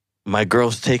my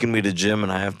girl's taking me to gym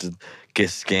and I have to get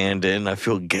scanned in. I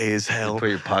feel gay as You hell. put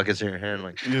your pockets in your hand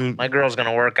like, Dude, My girl's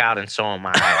gonna work out, and so am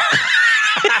I.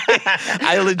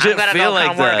 I legit I'm gonna feel go like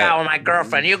come work that. out with my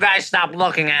girlfriend. You guys stop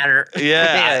looking at her.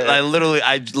 Yeah, I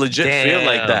legit feel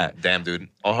like Damn. that. damn, dude.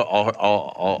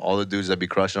 All the dudes that be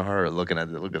crushing her are looking at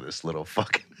look at this little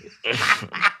fucking.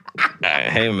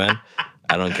 Hey, man,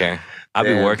 I don't care. I'll be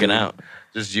Damn, working dude. out.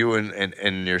 Just you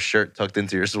and your shirt tucked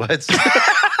into your sweats.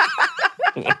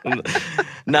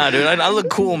 Nah, dude, I look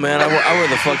cool, man. I wear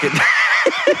the fucking.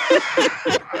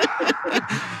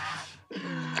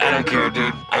 I don't care,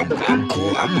 dude. I'm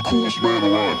cool. I'm the coolest man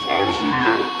alive,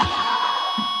 honestly.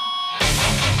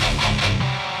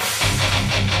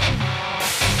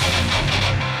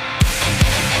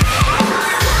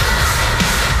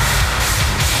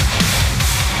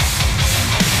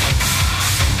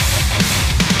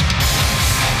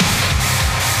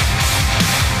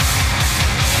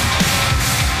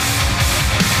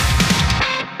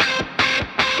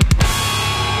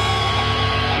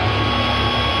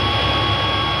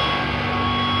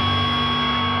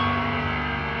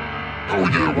 Oh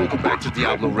yeah, welcome back to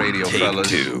Diablo Radio, Take fellas.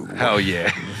 two. Hell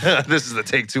yeah. This is the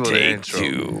take two of the Take intro.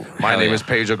 two. My Hell name yeah. is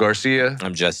Pedro Garcia,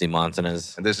 I'm Jesse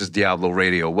Montanez. and this is Diablo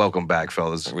Radio. Welcome back,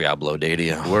 fellas. Diablo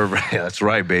Dadio. That's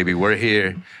right, baby. We're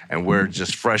here, and we're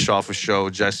just fresh off a show.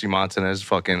 Jesse Montanez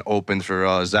fucking opened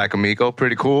for Zach Amico.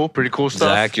 Pretty cool stuff.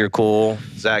 Zach, you're cool.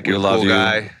 Zach, We you're a love cool you.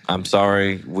 guy. I'm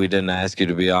sorry we didn't ask you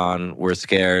to be on. We're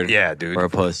scared. Yeah, dude. We're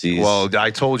pussies. Well,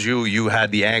 I told you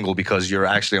had the angle because you're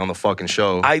actually on the fucking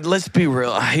show. Let's be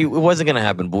real. It wasn't gonna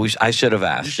happen, but I should have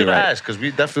asked. You should You're right. ask because we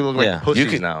definitely look like Yeah, you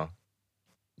pussies could- now.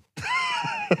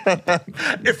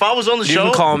 If I was on the You show,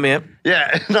 can call me.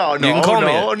 yeah, no, You can call me.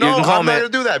 no, You no, can call I'm me. not gonna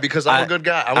do that because I'm a good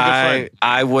guy. I'm a good friend.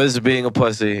 I was being a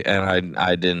pussy, and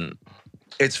I didn't.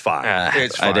 It's fine.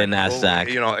 It's I fine. didn't ask Zach.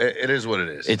 You know, it is what it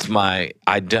is. It's I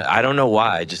don't know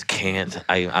why. I just can't.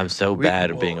 I'm so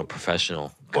bad at being a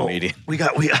professional comedian. We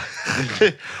got we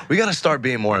got to start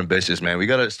being more ambitious, man. We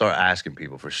got to start asking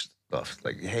people for stuff.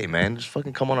 Like, hey, man, just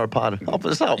fucking come on our pod and help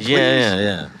us out, please.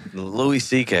 Yeah. Louis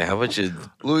C.K. How about you?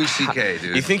 Louis C.K.,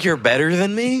 dude. You think you're better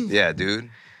than me? Yeah, dude.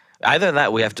 Either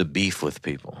that, we have to beef with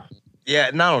people.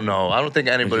 Yeah, no, I don't know. I don't think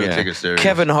anybody would take it serious.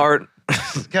 Kevin Hart.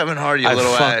 Kevin Hart, you I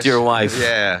little fucked ass. your wife.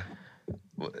 Yeah.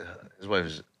 His wife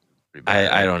is pretty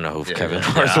bad. I don't know who Yeah, Kevin yeah.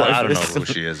 Hart's Yeah, wife I don't know is. who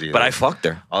she is either. But I fucked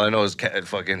her. All I know is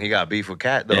fucking he got beef with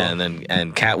Cat though. Yeah,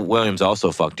 and Cat Williams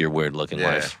also fucked your weird looking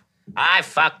Yeah. wife. I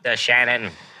fucked the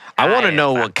Shannon. I want to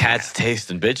know fucked what Cat's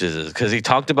taste in bitches is because he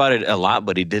talked about it a lot,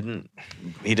 but he didn't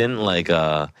like.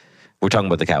 We're talking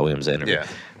about the Cat Williams interview. Yeah.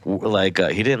 Like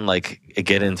he didn't like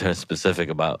get into specific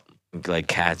about like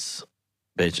Cat's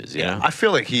bitches. You know? I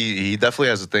feel like he definitely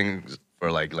has a thing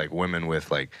for like women with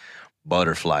like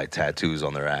butterfly tattoos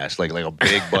on their ass, like a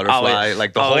big butterfly.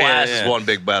 Like the whole ass is one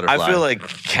big butterfly. I feel like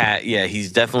Cat. Yeah,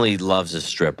 he's definitely loves a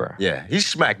stripper. yeah, he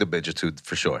smacked a bitch or two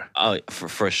for sure. Oh,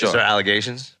 for Is sure. there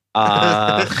allegations?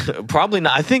 Probably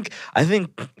not. I think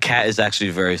Cat is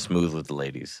actually very smooth with the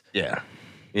ladies. Yeah.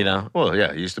 You know, Well,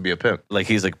 yeah, he used to be a pimp, like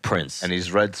he's like Prince. and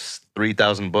he's read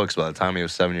 3,000 books by the time he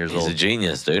was 7 years He's old. a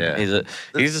genius, dude. Yeah.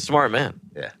 He's a smart man.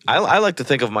 Yeah. I like to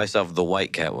think of myself the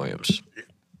white Cat Williams,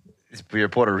 You're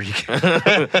Puerto Rican.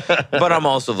 but I'm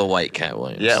also the white Cat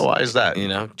Williams. Yeah, why is that? You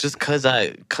know, just cause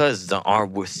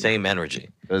we're same energy.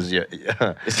 Because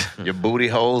your booty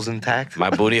hole's intact. My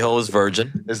booty hole is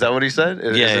virgin. Is that what he said?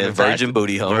 Is it Yeah, intact? virgin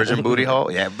booty hole. Virgin booty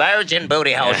hole. Yeah. Virgin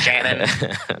booty hole, Shannon.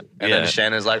 And then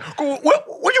Shannon's like,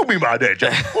 what you mean by that,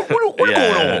 Jack? What going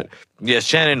on? Yeah,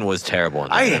 Shannon was terrible.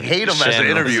 In I that. hate him as an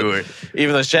Shannon was- interviewer.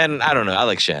 even though Shannon, I don't know. I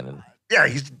like Shannon. Yeah,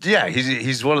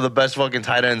 he's one of the best fucking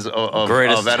tight ends of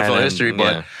Greatest tight NFL end, history.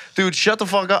 But yeah. dude, shut the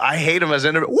fuck up. I hate him as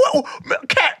an interviewer. Whoa,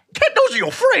 Cat, those are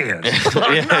your friends.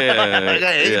 I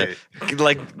hate it.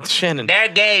 Like Shannon. They're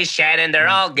gay, Shannon. They're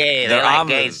all gay. They like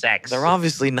gay sex. They're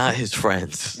obviously not his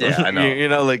friends. Yeah, I know. you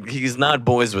know, like he's not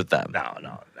boys with them.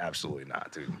 No, absolutely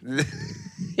not, dude.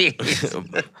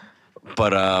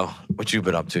 But what you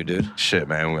been up to, dude? Shit,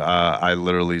 man. I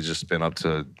literally just been up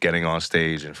to getting on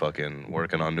stage and fucking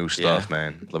working on new stuff,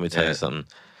 man. Let me tell Yeah. you something.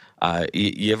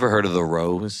 You ever heard of the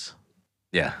Rose?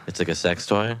 Yeah, It's like a sex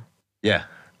toy. yeah.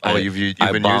 Oh, you've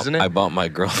been bought, using it? I bought my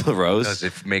girl the Rose. Does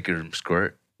it make her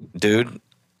squirt? Dude,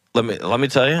 let me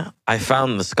tell you. I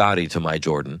found the Scotty to my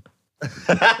Jordan.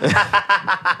 Damn,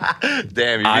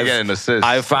 you're I've- getting assists.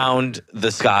 I found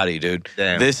the Scotty, dude.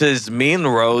 Damn. This is me and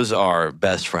Rose are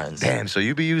best friends. Damn, so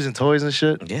you be using toys and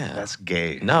shit? Yeah. That's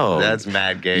gay. No. That's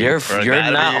mad gay. You're For a you're guy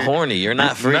to not be- horny. You're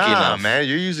not freaky nah, enough. man.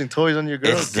 You're using toys on your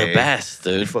girl. It's the best,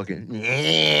 You dude. fucking.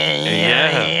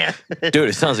 Yeah. Dude,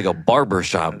 it sounds like a barber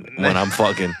shop when I'm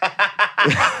fucking.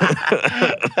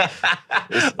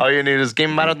 All you need is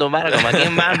Game Matter the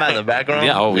background.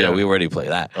 Yeah, oh yeah, we already play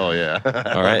that. Oh yeah. All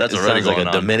right, That's it already sounds like going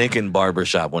a on. Dominican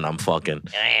barbershop when I'm fucking.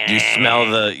 You smell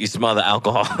the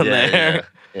alcohol in Yeah, there.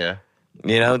 yeah.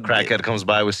 You know, Crackhead comes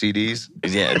by with CDs.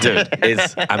 Yeah, dude.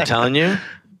 I'm telling you,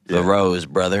 the rose,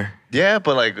 brother. Yeah,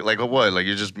 but like what? Like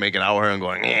you're just making out here and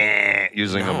going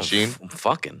using a No, machine.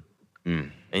 Fucking.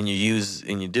 Mm. And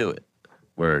you do it.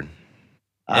 Word.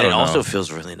 And it don't also know.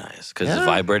 feels really nice because Yeah. it's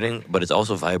vibrating, but it's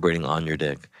also vibrating on your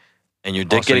dick. And your Oh,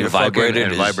 dick so getting you're fucking vibrated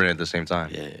and is, vibrating at the same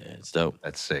time. Yeah, it's dope.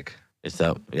 That's sick. It's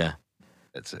dope. Yeah.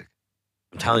 That's sick.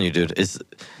 I'm telling you, dude. It's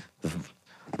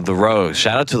the rose.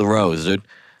 Shout out to the rose, dude.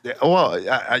 Yeah, well,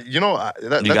 you know,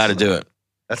 You got to do it.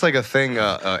 That's like a thing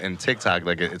in TikTok.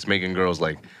 Like it's making girls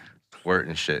like squirt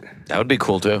and shit. That would be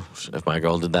cool too. If my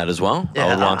girl did that as well, I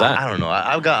would want that. I don't know.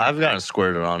 I've gotten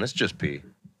squirted on. It's just pee.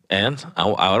 And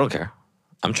I don't care.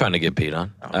 I'm trying to get peed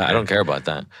on. I don't care about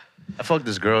that. I fucked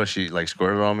this girl. She like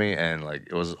squirted on me, and like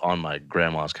it was on my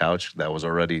grandma's couch that was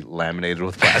already laminated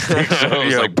with plastic. So it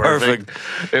was Yeah, like perfect.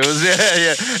 It was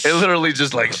yeah. It literally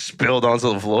just like spilled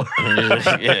onto the floor.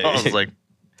 Yeah. I was like,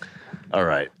 all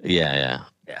right, Yeah.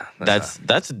 yeah.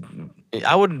 That's.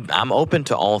 I'm open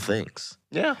to all things.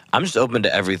 yeah, I'm just open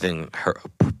to everything.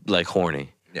 Like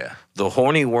horny. yeah. The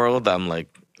horny world. I'm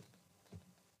like.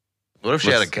 What if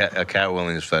she had a Cat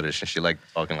Williams fetish and she liked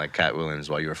fucking like Cat Williams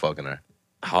while you were fucking her?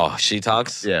 Oh, she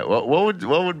talks. Yeah. What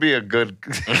would be a good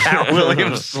Cat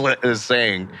Williams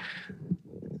saying?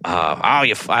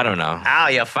 I don't know. Oh,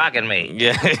 you're fucking me.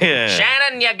 Yeah.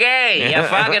 Shannon, you're gay. You're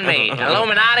fucking me.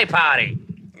 Illuminati party.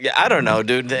 Yeah, I don't know,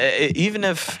 dude. Even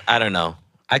if I don't know,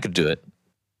 I could do it.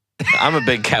 I'm a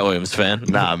big Cat Williams fan.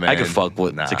 Nah, man. I could fuck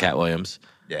with Nah. to Cat Williams.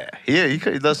 Yeah. He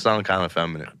does sound kind of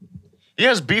feminine. He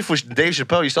has beef with Dave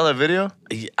Chappelle. You saw that video?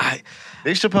 I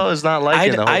Dave Chappelle is not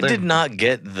liking the whole I thing. did not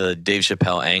get the Dave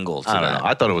Chappelle angle to I don't that. know.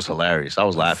 I thought it was hilarious. I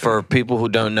was laughing. For people who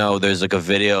don't know, there's like a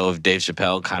video of Dave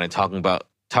Chappelle kind of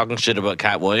talking shit about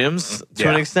Cat Williams to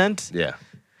an Yeah. extent. yeah.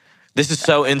 This is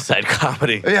so inside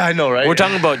comedy. Yeah, I know, right? We're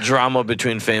talking about drama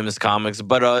between famous comics,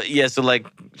 but yeah, so like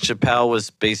Chappelle was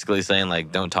basically saying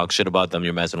like, don't talk shit about them.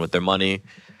 You're messing with their money.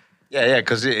 Yeah,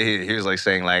 because he was like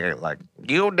saying like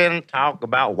You didn't talk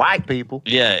about white people.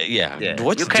 Yeah. Yeah.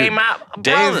 What's You came out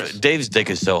brothers. Dave's dick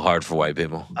is so hard for white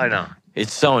people. I know.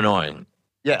 It's so annoying.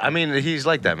 Yeah, I mean he's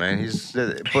like that, man.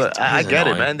 But I he's get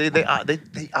it, annoying. man.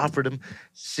 They offered him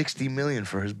 $60 million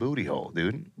for his booty hole,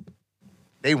 dude.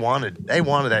 They wanted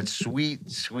that sweet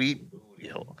booty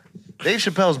hole. Dave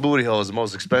Chappelle's booty hole is the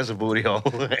most expensive booty hole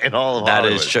in all of That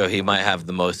Hollywood. is true. He might have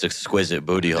the most exquisite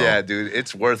booty hole. Yeah, dude,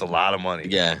 it's worth a lot of money.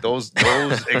 Yeah. those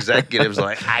executives are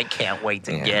like, I can't wait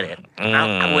to get it.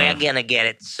 Mm. We're gonna get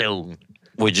it soon.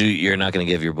 You're not gonna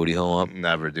give your booty hole up?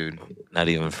 never, dude. Not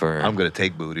even for. I'm gonna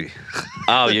take booty.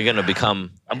 Oh, you're gonna become.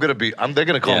 They're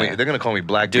gonna call Yeah. me. They're gonna call me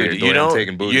Blackbeard. Dude, the way I'm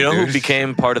taking booty. you know dude. who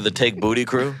became part of the Take Booty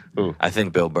crew? Who? I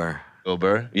think Bill Burr. Bill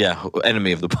Burr? Yeah,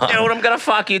 enemy of the pod. Dude, I'm gonna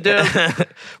fuck you, dude.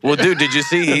 Well, dude, did you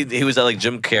see he was at like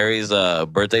Jim Carrey's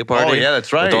birthday party? Oh yeah,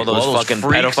 that's right. With all those fucking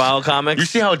freaks. pedophile comics. You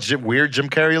see how weird Jim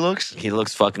Carrey looks? He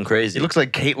looks fucking crazy. He looks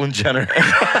like Caitlyn Jenner.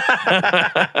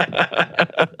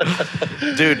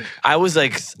 Dude, I was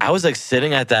like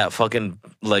sitting at that fucking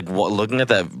like looking at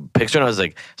that picture, and I was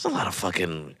like, there's a lot of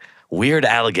fucking weird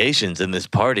allegations in this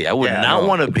party. I would Yeah, I not know.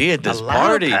 want to be at this a lot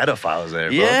party. of pedophiles there,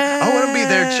 bro. Yeah. I want to be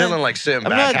there chilling, like sitting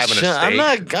back, having a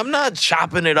steak. I'm not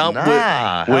chopping it up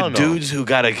Nah, hell with no. dudes who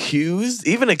got accused,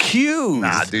 even accused.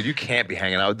 Nah, dude, you can't be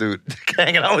hanging out, dude.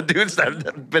 hanging out with dudes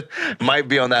that might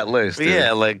be on that list. Dude.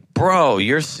 Yeah, like, bro,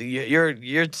 you're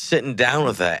sitting down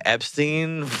with a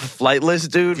Epstein flight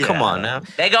list dude. Come Yeah. on now.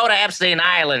 They go to Epstein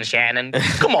Island, Shannon.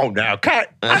 Come on now,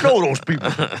 Cat. I know those people.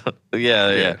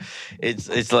 Yeah.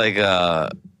 It's like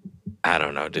I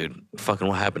don't know, dude. Fucking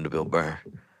what happened to Bill Burr?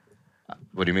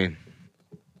 What do you mean?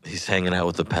 He's hanging out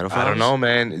with the pedophiles. I don't know,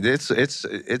 man. It's a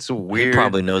He weird.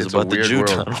 probably knows it's a about the weird Jew world.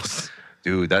 tunnels.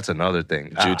 Dude, that's another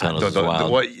thing. Jew tunnels is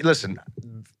wild. Listen,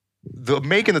 the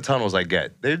making the tunnels, I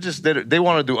get. They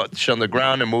want to do shit on the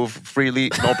ground and move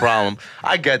freely, no problem.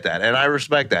 I get that, and I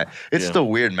respect that. It's Yeah. still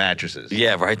weird mattresses.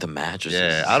 Yeah, right. The mattresses.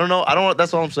 Yeah, I don't know.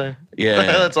 That's all I'm saying. Yeah,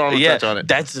 That's all I'm gonna touch on it.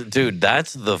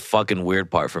 That's the fucking weird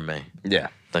part for me. Yeah,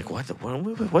 Like what's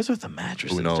with the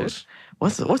mattresses? who knows? Dude?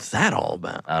 What's that all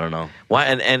about? I don't know. Why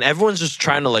and everyone's just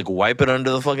trying to like wipe it under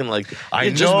the fucking like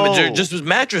I just, know. just with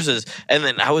mattresses. And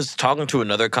then I was talking to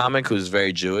another comic who's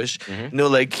very Jewish. Mm-hmm. And they're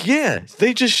like, yeah,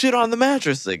 they just shit on the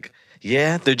mattress. Like,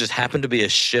 yeah, there just happened to be a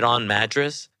shit on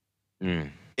mattress Mm.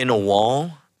 in a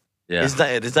wall. Yeah, Is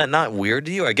that not weird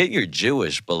to you? I get you're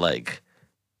Jewish, but like,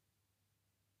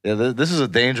 Yeah, this is a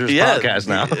dangerous Yeah. podcast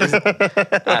now.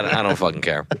 I don't fucking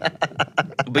care.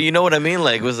 But you know what I mean?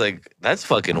 Like, it was like, that's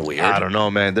fucking weird. I don't know,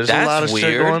 man. There's a That's lot of shit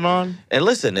weird. going on. And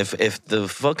listen, if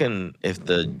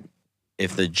the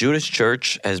Judas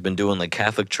Church has been doing like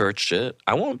Catholic Church shit,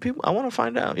 I want to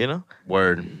find out. You know,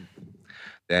 Word.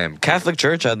 Damn. Catholic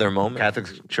Church had their moment. Catholic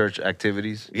church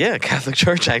activities. Yeah, Catholic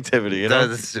Church activity. You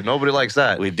know, Nobody likes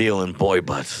that. we deal in boy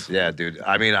butts. Yeah, dude.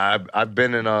 I mean, I've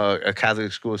been in a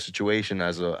Catholic school situation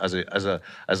as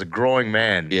a growing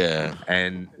man. Yeah,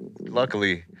 And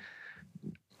luckily,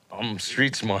 I'm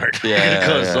street smart. Yeah,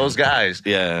 because yeah. those guys,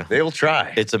 yeah. they'll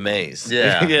try. It's a maze.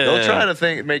 Yeah. yeah. They'll try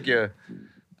to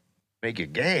make you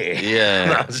gay. Yeah.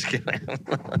 No, I'm just kidding.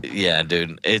 Yeah,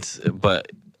 dude.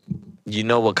 But you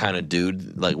know what kind of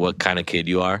dude, like what kind of kid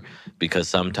you are, because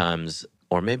sometimes,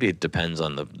 or maybe it depends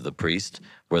on the priest,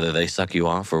 whether they suck you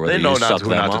off or whether They know you suck who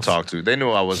them not off. to talk to. They knew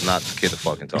I was not the kid to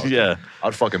fucking talk to. Yeah.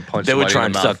 I'd fucking punch They would somebody try in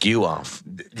and the mouth. suck you off.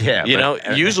 Yeah. You but-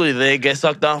 know, usually they get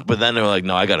sucked off, but then they're like,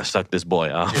 no, I gotta suck this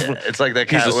boy off. Yeah, it's like that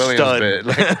He's Cat a Williams stud.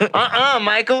 bit. Like,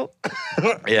 Michael.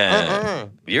 Yeah.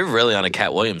 You're really on a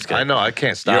Cat Williams kick. I know. I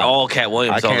can't stop. You're all Cat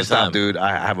Williams I all can't the time. stop, dude.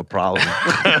 I have a problem.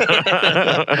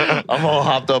 I'm all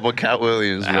hopped up on Cat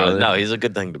Williams, bro. No, he's a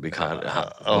good thing to be kind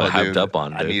of hyped dude, up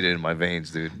on, dude. I need it in my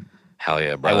veins, dude. Hell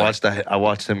yeah, bro. I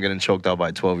watched him getting choked out by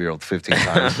a 12-year-old 15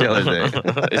 times the other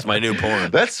day. It's my new porn.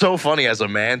 That's so funny as a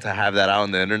man to have that out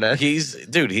on the internet. He's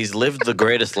lived the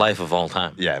greatest life of all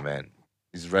time. Yeah, man.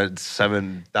 He's read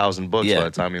 7,000 books Yeah. by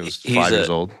the time he was He's 5 years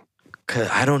old. 'Cause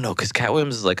I don't know, because Cat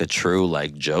Williams is like a true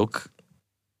like joke.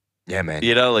 Yeah, man.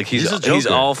 You know, like he's He's a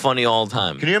joker. all funny all the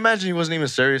time. Can you imagine he wasn't even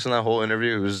serious in that whole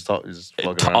interview? He was just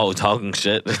fucking around. Talking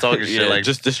shit. talking shit, Yeah, like-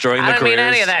 just destroying I the didn't mean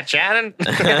any of careers. that, Shannon.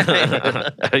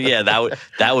 Yeah,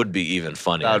 that would be even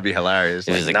funny. That would be hilarious.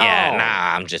 He was like, No. yeah,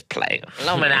 nah, I'm just playing.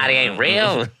 Illuminati ain't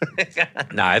real.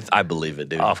 Nah, I believe it,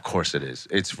 dude. Of course it is.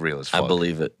 It's real as I fuck.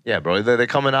 believe it. Yeah, bro. They're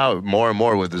coming out more and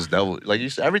more with this devil. Like you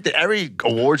said, every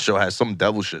award show has some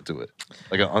devil shit to it,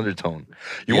 like an undertone.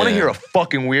 You want to Yeah. hear a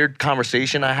fucking weird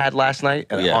conversation I had last night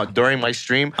Yeah. during my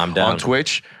stream I'm down. on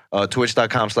Twitch,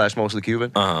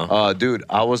 twitch.com/mostlycuban. Uh-huh. Dude,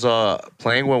 I was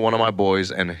playing with one of my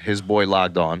boys, and his boy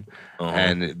logged on. Uh-huh.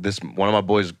 And this one of my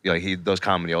boys, like he does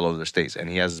comedy all over the states, and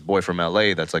he has this boy from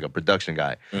LA that's like a production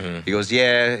guy. Mhm. He goes,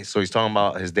 yeah. So he's talking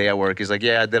about his day at work. He's like,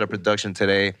 yeah, I did a production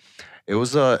today. It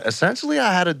was essentially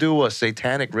I had to do a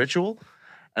satanic ritual.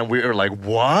 And we were like,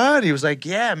 what? He was like,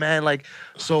 yeah, man. Like,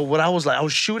 so what I was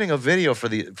shooting a video for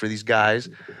these guys,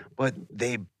 but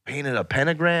they painted a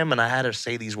pentagram and I had to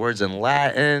say these words in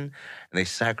Latin and they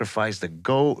sacrificed the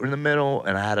goat in the middle.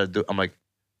 And I had to do, I'm like,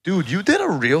 dude, you did a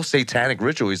real satanic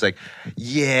ritual. He's like,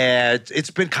 yeah,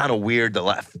 it's been kind of weird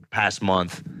the past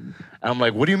month. And I'm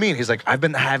like, what do you mean? He's like, I've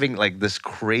been having like this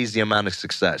crazy amount of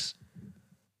success.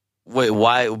 Wait,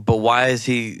 why? But why is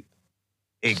he?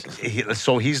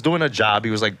 So he's doing a job.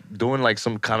 He was like doing like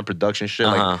some kind of production shit,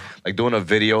 Uh-huh. like doing a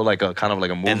video, like a kind of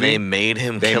like a movie. And they made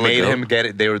him. They kill made a goat? him get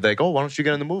it. They were like, "Oh, why don't you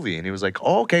get in the movie?" And he was like,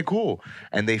 "Oh, okay, cool."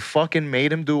 And they fucking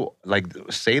made him do like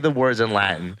say the words in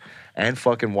Latin and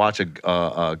fucking watch like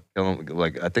I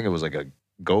think it was like a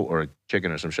goat or a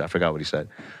chicken or some shit. I forgot what he said,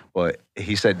 but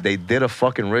he said they did a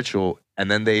fucking ritual and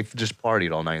then they just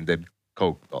partied all night and did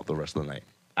coke all the rest of the night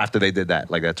after they did that,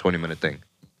 like that 20-minute thing.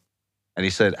 And he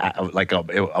said, like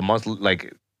a month,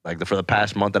 for the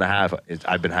past month and a half,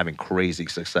 I've been having crazy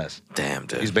success. Damn,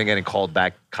 dude. He's been getting called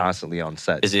back constantly on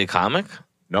set. Is he a comic?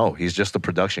 No, he's just a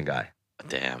production guy.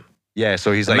 Damn. Yeah,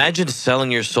 so he's like, Imagine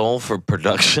selling your soul for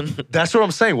production. that's what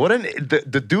I'm saying.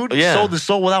 The dude Yeah. sold his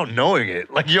soul without knowing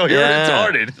it. Like, yo, you're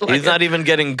retarded. Like, He's not even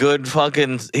getting good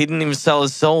fucking. He didn't even sell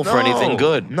his soul for anything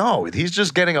good. No, he's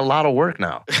just getting a lot of work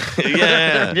now.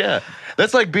 Yeah. Yeah.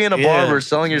 That's like being a Yeah. barber,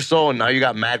 selling your soul, and now you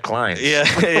got mad clients. Yeah,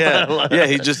 yeah, yeah.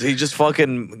 He just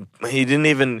fucking. He didn't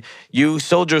even. You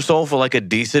sold your soul for like a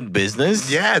decent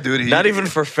business. Yeah, dude. Not even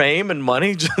for fame and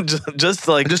money. Just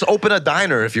like. Just open a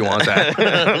diner if you want that.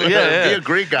 yeah. Be a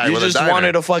Greek guy You with just a diner.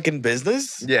 wanted a fucking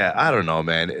business. Yeah, I don't know,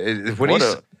 man.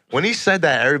 What When he said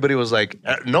that, everybody was like,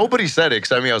 nobody said it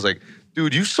except me. I was like,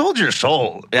 dude, you sold your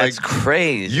soul. That's Like,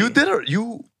 crazy. you did a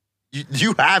you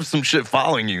have some shit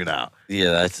following you now.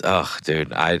 Yeah, that's. Oh,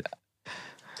 dude.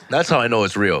 That's how I know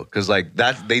it's real. Cause like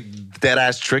they dead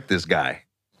ass tricked this guy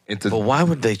into. But why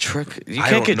would they trick? You I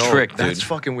can't don't get know. tricked, dude. That's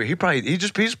fucking weird.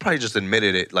 He's probably just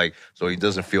admitted it, like, so he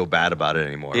doesn't feel bad about it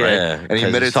anymore, Yeah, right? And 'cause he he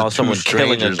admitted saw to someone two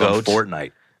killing a strangers on goat.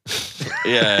 Fortnite.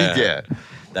 yeah, Yeah,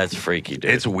 That's freaky,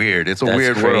 dude. it's weird. It's a That's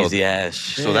weird crazy world. ass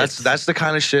shit. So that's the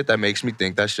kind of shit that makes me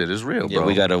think that shit is real, yeah. bro.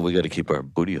 We gotta keep our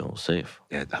booty hole safe.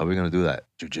 Yeah, how are we gonna do that?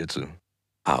 Jiu-jitsu.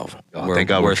 Oh, Oh, we're, thank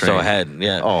God we're we're so trained. ahead.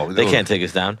 Yeah. Oh, they can't take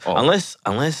us down Oh. unless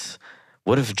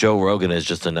What if Joe Rogan is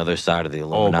just another side of the Oh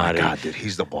my Illuminati? God, dude,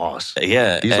 he's the boss.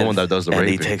 Yeah, He's the one that does the and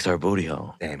he raping. takes our booty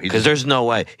hole. Damn, he Because just, there's no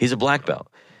way he's a black belt.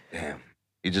 damn,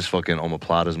 he just fucking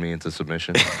omoplatas me into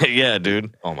submission. Yeah,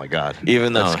 dude. Oh my God.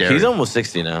 Even That's though scary. he's almost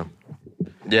 60 now.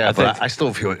 Yeah, I but think- I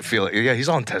still feel yeah, he's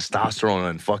on testosterone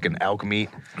and fucking elk meat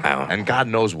Ow. and God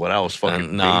knows what else.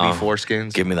 Fucking nah. baby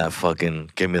foreskins. Give me that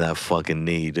fucking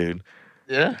knee, dude.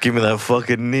 Yeah. Give me that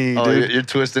fucking knee, Oh, dude. you're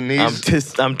twisting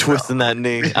knees. I'm twisting that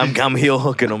knee. I'm heel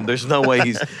hooking him. There's no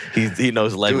way he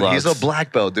knows leg Dude, locks. he's a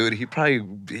black belt, dude. He probably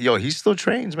he still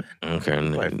trains, man. Okay,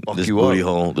 Right, fuck this you booty up.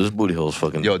 hole. This booty hole's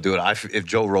fucking. Yo, dude, if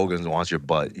Joe Rogan wants your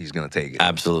butt, he's gonna take it.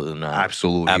 Absolutely not.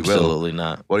 Absolutely, he will. Absolutely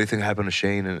not. What do you think happened to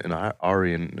Shane and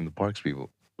Ari and the Parks people?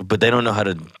 But they don't know how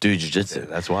to do jujitsu. Yeah,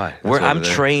 that's why. That's Where why I'm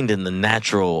they're- trained in the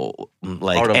natural,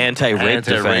 like Art of anti-rape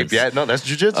defense. Yeah, no, that's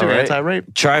jujitsu. All right?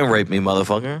 Anti-rape. Try and rape me,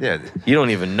 motherfucker. Yeah. You don't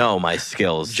even know my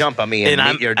skills. Jump on me and meet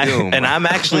I'm, your doom. And I'm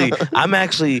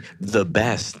actually the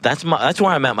best. That's where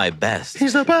I'm at my best.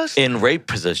 He's the best in rape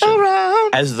position.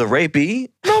 around. As the rapey,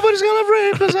 Nobody's gonna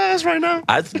rape his ass right now.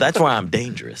 that's where I'm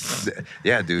dangerous.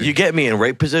 Yeah, dude. You get me in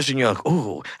rape position, you're like,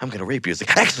 "Ooh, I'm gonna rape you." It's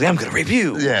like, actually, I'm gonna rape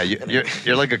you. yeah,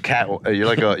 you're like a cat. You're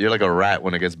like a rat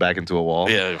when it gets back into a wall.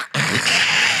 Yeah.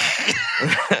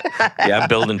 Yeah, I'm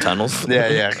building tunnels. Yeah,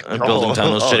 yeah. I'm building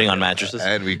tunnels, Oh, shitting on mattresses.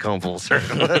 And we come full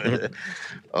circle.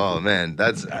 Oh man,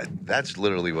 that's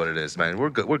literally what it is, man. We're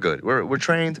good. We're good. We're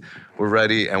trained. We're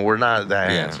ready, and we're not that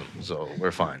Yeah. handsome, so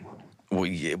we're fine. Well,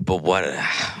 yeah, but what?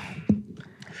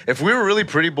 If we were really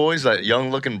pretty boys, like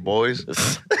young-looking boys,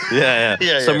 Yeah.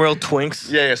 Yeah, Some yeah. real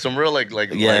twinks. yeah, some real like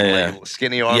Yeah.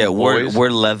 skinny arm Yeah, boys. we're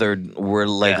leathered. We're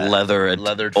like Yeah, leathered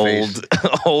leathered old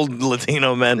old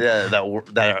Latino men. yeah,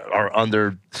 that are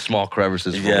under small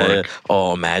crevices for Yeah, work. yeah.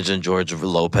 Oh, imagine George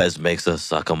Lopez makes us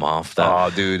suck him off. That, Oh,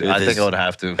 dude, I think I would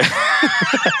have to.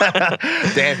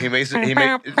 Damn, he makes it.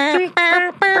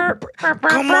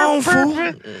 Come on,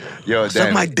 fool. Yo, Suck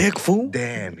damn. my dick, fool.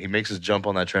 Damn, he makes us jump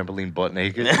on that trampoline butt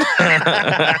naked.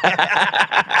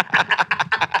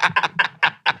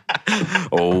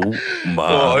 Oh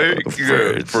my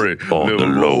friends on the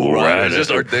low rider. It's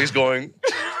just our dicks going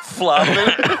flopping.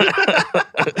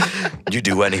 You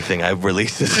do anything, I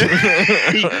release this.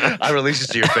 I release this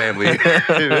to your family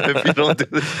if you don't do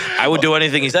this. I would do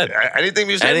anything he said. Anything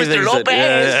you say, Anything Mr. he said.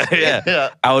 Lopez. Yeah.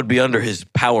 I would be under his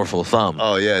powerful thumb.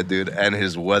 Oh yeah, dude, and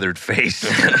his weathered face.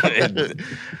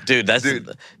 Dude,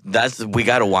 that's we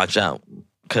got to watch out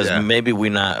because Yeah. maybe we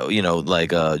not,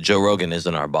 like Joe Rogan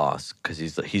isn't our boss because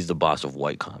he's the boss of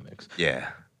white comics. Yeah,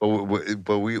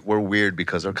 but we're weird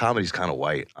because our comedy's kind of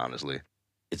white. Honestly,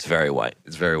 It's very white.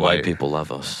 it's very White white. people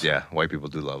love us. Yeah, white people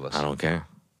do love us. I don't care.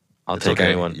 I'll It's take okay.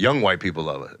 anyone. Young white people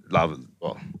love it. Love it.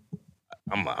 Well,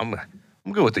 I'm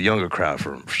good with the younger crowd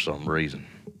for some reason.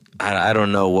 I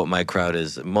don't know what my crowd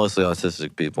is. Mostly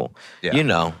autistic people. Yeah. You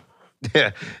know.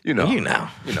 Yeah, you know. You know.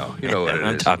 You know what it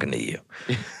I'm is. talking to you.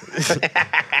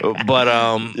 But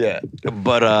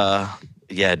Yeah.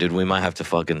 yeah, dude, we might have to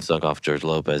fucking suck off George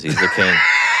Lopez. He's the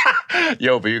king.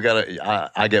 Yo, but you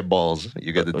gotta. I get balls.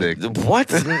 You get the dick.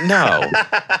 What? No.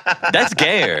 That's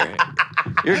gayer.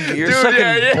 You're Dude, sucking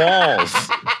yeah. balls.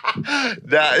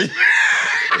 That,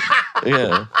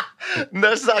 Yeah.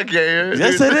 that's not gay.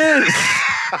 Yes, dude. it is.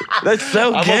 That's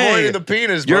so I'm gay. avoiding the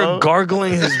penis, You're bro.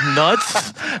 gargling his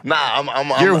nuts.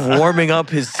 Nah, You're warming up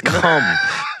his cum.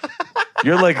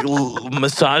 You're like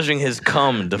massaging his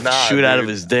cum to Nah, shoot out of dude.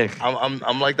 his dick.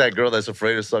 I'm like that girl that's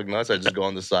afraid to suck nuts. I just go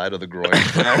on the side of the groin.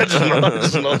 I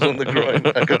just nose on the groin.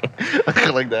 I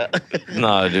go like that.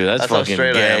 No, dude, that's That's how fucking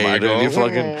straight I am. gay. I Dude. go, You're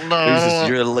fucking. "Mm, no."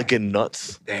 You're licking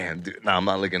nuts. Damn, dude. Nah, I'm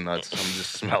not licking nuts. I'm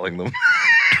just smelling them.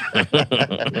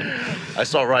 I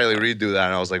saw Riley Reid do that,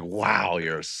 and I was like, "Wow,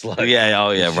 you're a slut." Yeah.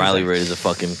 Oh yeah. She's Riley like- Reid is a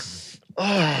fucking. Oh,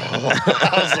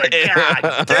 I was like,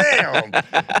 God damn!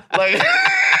 Like,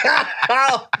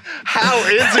 how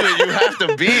into it you have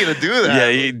to be to do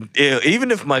that? Yeah.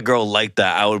 Even if my girl liked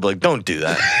that, I would be like, "Don't do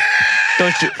that.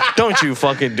 Don't you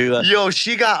fucking do that." Yo,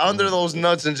 she got under those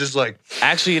nuts and just like,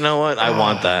 Actually, you know what? I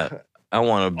want that. I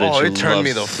want a bitch oh, who it turned loves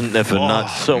me the sniffing oh,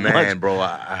 nuts so man, much. bro.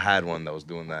 I had one that was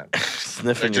doing that.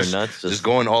 Sniffing Like, your nuts, just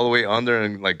going all the way under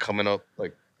and like coming up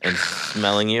like, and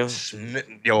smelling you.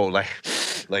 yo, like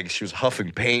she was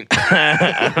huffing paint.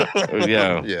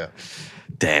 Yeah. Yeah,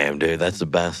 Damn, dude, that's the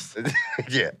best.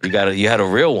 yeah. You had a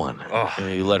real one. Oh.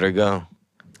 And you let her go.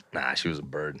 Nah, she was a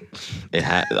bird.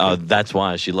 That's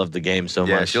why she loved the game so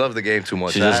Yeah, much. she loved the game too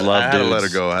much. She just loved I had to let her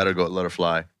dudes. go. I had to go let her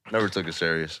fly. Never took it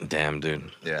serious. Damn,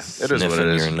 dude. Yeah, it is Sniffing what it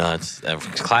is. your nuts.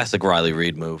 Classic Riley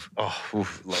Reid move. Oh,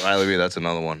 oof. Riley Reid, that's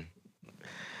another one.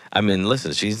 I mean,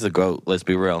 listen, she's the GOAT. Let's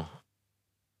be real.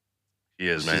 He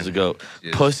is, She's the GOAT. She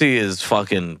is. Pussy is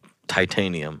fucking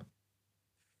titanium.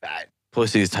 Fat.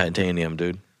 Pussy is titanium,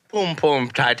 dude. Boom, boom,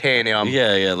 titanium.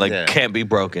 Yeah, like yeah. can't be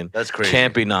broken. That's crazy.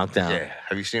 Can't be knocked down. Yeah.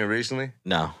 Have you seen it recently?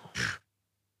 No.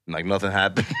 Like nothing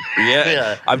happened. Yeah,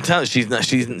 Yeah. I'm telling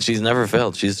you, she's never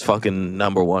failed. She's fucking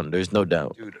number one. There's no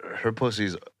doubt. Dude, her pussy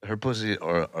is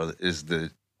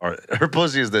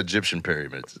the Egyptian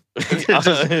pyramids.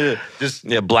 just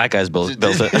Yeah, black guys built it.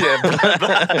 Yeah,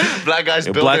 black guys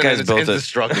Yeah, built black it guys and built it's it.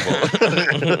 indestructible.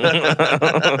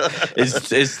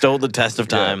 It stole the test of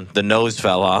time. The nose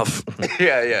fell off.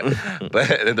 yeah.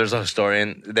 But there's a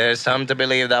historian. There's some to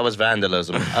believe that was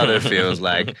vandalism. Other feels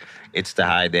like it's to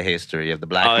hide the history of the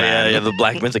black Oh man. yeah, the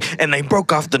black man's like, and they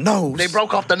broke off the nose. They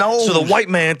broke off the nose. So the white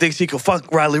man thinks he could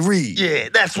fuck Riley Reid. Yeah,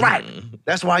 that's right.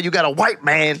 That's why you got a white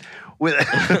man with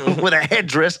with a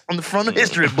headdress on the front of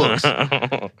history books.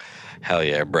 Hell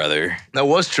yeah, brother. That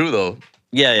was true though.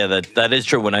 Yeah, that is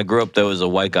true. When I grew up, there was a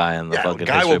white guy in the Yeah, fucking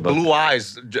guy history with book. blue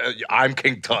eyes. I'm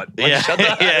King Tut. Like, Yeah, shut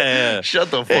the, yeah.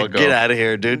 Shut the Hey, fuck up. get out of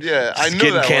here, dude. Yeah, I knew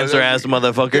Skin that cancer was- ass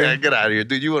motherfucker. Yeah, get out of here,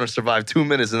 dude. You want to survive 2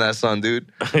 minutes in that sun, dude?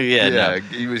 Yeah, no.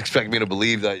 You expect me to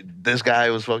believe that this guy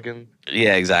was fucking?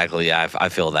 Yeah, exactly. Yeah, I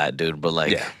feel that, dude. But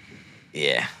like, Yeah.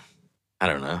 yeah, I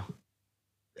don't know.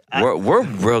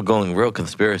 We're going real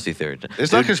conspiracy theory.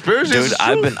 It's not conspiracy, dude. it's the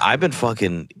I've truth. been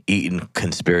fucking eating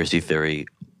conspiracy theory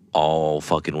all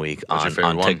fucking week What's your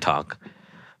on favorite one? TikTok.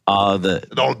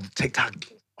 No,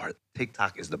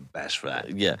 TikTok is the best for that.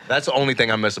 Yeah. That's the only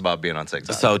thing I miss about being on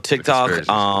TikTok. So the TikTok,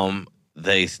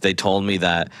 conspiracies. they told me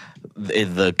that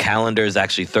the calendar is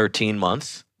actually 13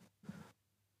 months.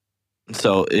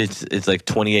 So it's like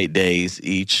 28 days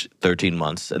each, 13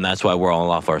 months, and that's why we're all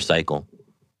off our cycle.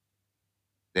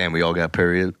 Damn, we all got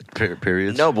periods.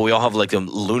 No, but we all have like a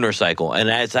lunar cycle, and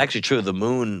it's actually true. The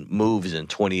moon moves in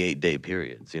 28-day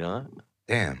periods. You know that?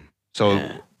 Damn. So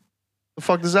Yeah. the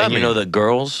fuck does that And mean? you know the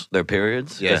girls, their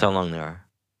periods. Yeah. Guess how long they are?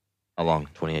 How long?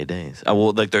 28 days.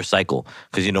 Well, like their cycle,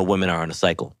 because you know women are on a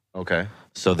cycle, Okay.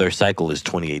 so their cycle is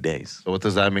 28 days. So what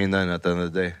does that mean then at the end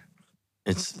of the day?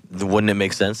 Wouldn't it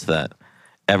make sense that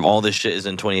all this shit is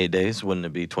in 28 days? Wouldn't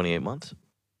it be 28 months?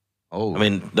 Oh, I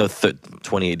mean,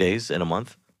 28 days in a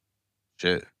month,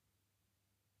 shit.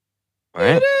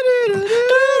 right?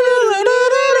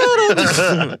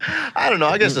 I don't know.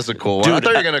 I guess that's a cool one. I Dude,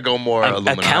 thought you were gonna go more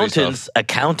Illuminati stuff.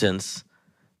 Accountants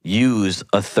use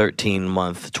a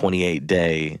 13-month,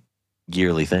 28-day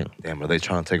yearly thing. Damn, are they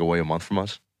trying to take away a month from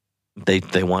us? They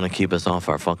want to keep us off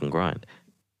our fucking grind.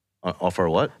 Off our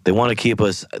what? They want to keep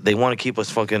us. They want to keep us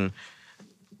fucking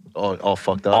All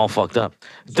fucked up. all fucked up.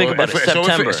 Think about it.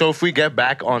 September. So if we get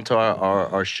back onto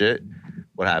our shit,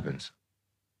 what happens?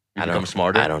 We I become don't,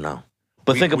 smarter. I don't know.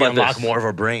 But think we about unlock this. more of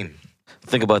our brain.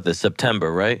 Think about this.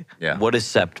 September, right? Yeah. What does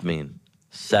sept mean?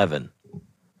 7.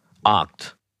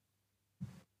 Oct.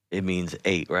 It means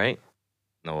 8, right?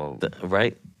 No,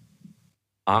 Right?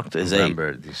 Oct is 8.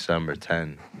 November, December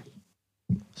 10.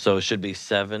 So it should be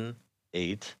 7,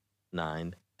 8,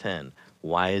 9, 10.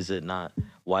 Why is it not?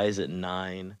 Why is it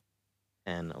 9,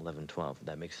 10, 11, 12?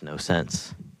 That makes no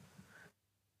sense.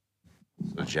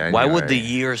 So January. Why would the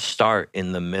year start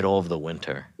in the middle of the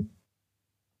winter?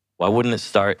 Why wouldn't it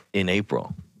start in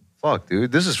April? Fuck,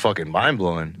 dude. This is fucking mind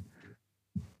blowing.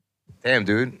 Damn,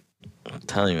 dude. I'm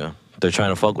telling you, they're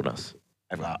trying to fuck with us.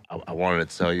 I wanted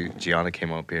to tell you, Gianna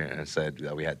came up here and said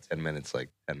that we had 10 minutes, like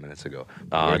 10 minutes ago.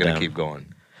 Oh, We're going to damn. keep going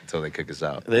until they kick us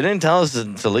out. They didn't tell us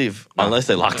to leave unless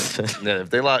they locked us in. Yeah, if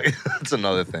they lock, that's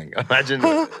another thing. Imagine.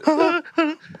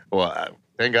 Well,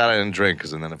 thank God I didn't drink,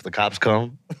 because then if the cops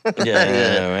come,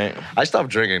 Yeah, right. I stopped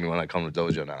drinking when I come to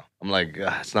Dojo now. I'm like,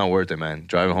 it's not worth it, man.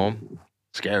 Driving home,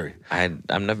 scary. I'm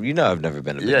never. You know, I've never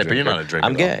been a big Yeah, drinker. but you're not a drinker,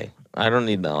 I'm though. gay. I don't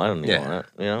need no. I don't need Yeah. all that.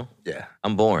 You know, Yeah,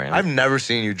 I'm boring. I've never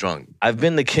seen you drunk. I've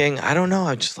been the king. I don't know.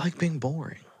 I just like being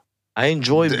boring. I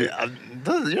enjoy. You're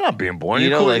not being boring. You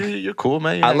You're know, cool. like, You're cool,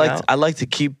 man. You I hang like. out. I like to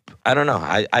keep. I don't know.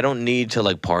 I don't need to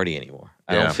like party anymore.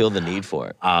 I Yeah. don't feel the need for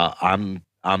it. I'm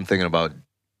thinking about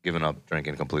giving up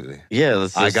drinking completely. Yeah,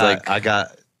 let's just I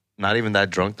got not even that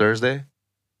drunk Thursday.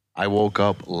 I woke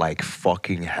up like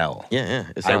fucking hell. Yeah.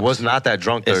 It I sucks. was not that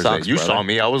drunk It Thursday. sucks, You brother. saw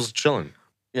me. I was chilling.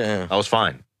 Yeah. I was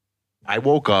fine. I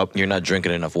woke up. You're not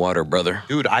drinking enough water, brother.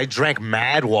 Dude, I drank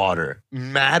mad water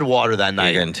that night.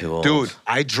 You're getting too old. Dude,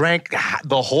 I drank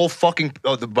the whole fucking,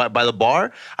 by the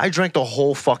bar, I drank the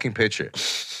whole fucking pitcher.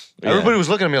 Yeah. Everybody was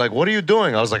looking at me like, what are you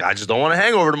doing? I was like, I just don't want a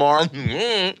hangover tomorrow.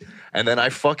 And then I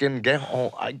fucking get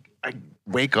home. I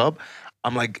wake up.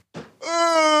 I'm like,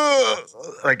 ugh.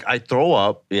 Like I throw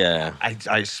up. Yeah.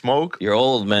 I smoke. You're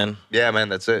old, man. Yeah, man,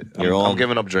 that's it. You're I'm old.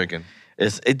 giving up drinking.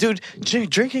 Dude,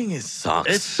 drinking sucks.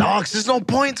 It sucks. There's no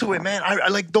point to it, man. I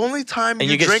like the only time And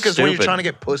you you get drink is when you're stupid. trying to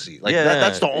get pussy. Like Yeah,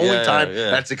 that's the only yeah, time yeah.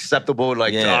 that's acceptable.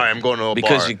 Like, Yeah. all right, I'm going to a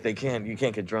because bar. you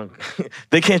can't get drunk.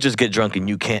 They can't just get drunk and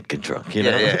you can't get drunk. You know,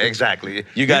 yeah, exactly.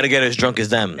 you got to get as drunk as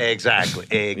them. Exactly,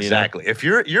 exactly. If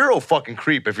you're a fucking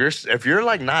creep. If you're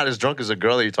like not as drunk as a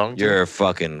girl that you're talking to, You're a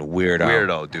fucking weirdo.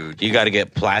 weirdo, dude. You got to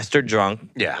get plastered drunk.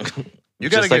 Yeah. You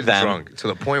gotta Just get like them. drunk to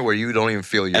the point where you don't even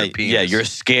feel your penis. Yeah, you're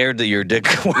scared that your dick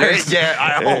works.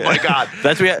 Oh my god.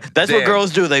 That's what Damn.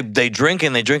 girls do. They drink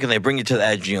and they bring you to the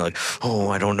edge, and you're like, oh,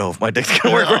 I don't know if my dick's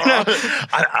gonna work right now.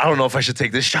 I don't know if I should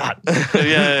take this shot. Yeah,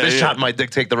 This yeah. shot might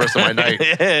dictate the rest of my night.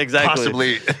 Yeah,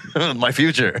 exactly. Possibly my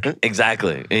future.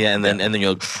 Exactly. Yeah, and then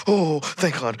you're like, oh,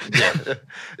 thank God.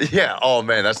 Yeah. Oh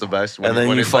man, that's the best. And then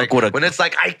you it's fuck like, with a- when it's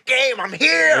like I came, I'm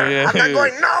here. Yeah. I'm not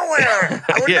going nowhere.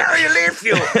 I would Yeah. never leave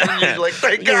you. And you're like,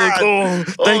 thank You're like, God.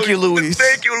 oh, thank you, Luis.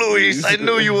 Thank you, Luis. I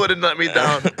knew you wouldn't let me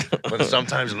down. But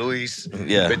sometimes Luis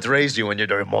Yeah. betrays you when you're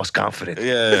the most confident.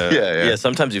 Yeah. Yeah.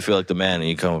 Sometimes you feel like the man, and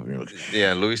you come up and you're like,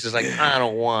 Yeah, Luis is like, I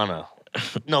don't wanna.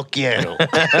 No quiero.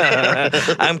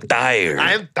 I'm tired.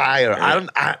 I'm tired.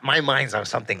 My mind's on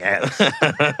something else.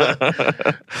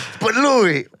 But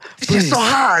Louis, she's so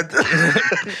hard.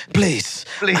 Please.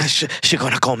 Please. She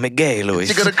gonna call me gay, Luis.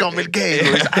 She's gonna call me gay,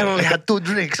 Louis. I only had 2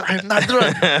 drinks. I'm not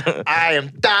drunk. I am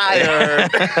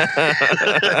tired.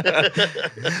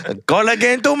 Call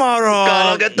again tomorrow.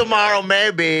 Gonna get tomorrow,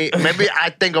 maybe. Maybe I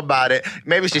think about it.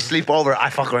 Maybe she sleep over. I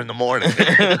fuck her in the morning.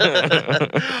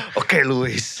 Okay,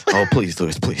 Luis. Oh, please,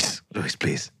 Luis, please. Luis,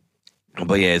 please.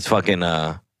 But yeah, it's fucking.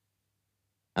 I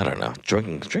don't know.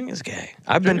 Drinking is gay.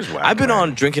 I've been Drinking is whack, I've been man.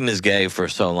 on drinking is gay for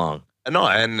so long. No,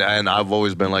 and I've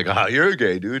always been like, you're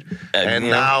gay, dude. And you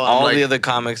know, now I'm all like, the other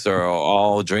comics are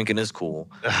all drinking is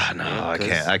cool. no, Yeah, I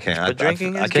 'cause- can't. but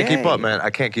drinking I is can't keep gay. up, man. I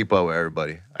can't keep up with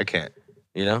everybody. I can't.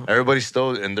 You know, Everybody's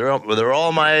still, and they're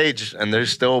all my age, and they're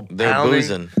still they're pounding.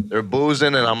 boozing. They're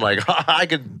boozing, and I'm like, I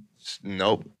could.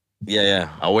 Nope. Yeah.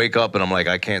 I wake up and I'm like,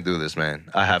 I can't do this, man.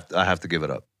 I have to give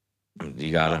it up.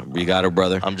 You gotta,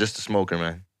 brother. I'm just a smoker,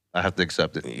 man. I have to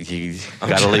accept it. You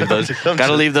gotta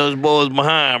leave those boys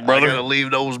behind, brother. I gotta leave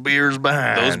those beers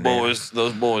behind.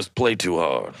 Those boys play too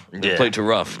hard. They Yeah. play too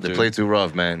rough. They dude. play too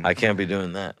rough, man. I can't be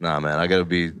doing that. Nah, man. I gotta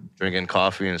be drinking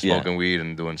coffee and Yeah. smoking weed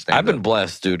and doing stand-up. I've been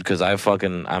blessed, dude, because I'm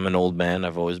an old man.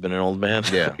 I've always been an old man.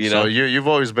 Yeah. you know. So you've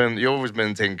always been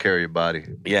taking care of your body.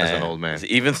 Yeah, As an old man.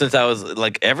 Even since I was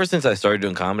like, ever since I started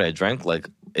doing comedy, I drank like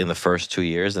in the first 2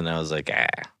 years, and I was like,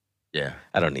 Yeah.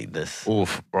 I don't need this.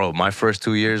 Oof, bro. My first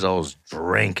 2 years, I was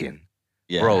drinking.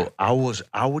 Yeah, Bro,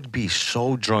 I would be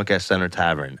so drunk at Center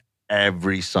Tavern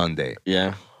every Sunday.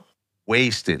 Yeah,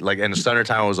 Wasted. Like, and Center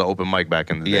Tavern was an open mic back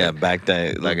in the day. yeah. Back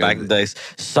Like, in the days,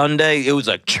 Sunday it was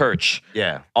like church.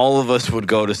 Yeah. All of us would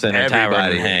go to Center Tavern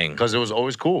Everybody. and hang. Because it was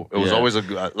always cool. It was Yeah. always like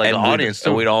And an audience,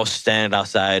 too. And we'd all stand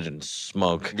outside and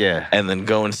smoke. Yeah. And then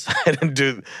go inside and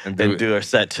do our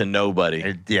set to nobody.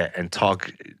 And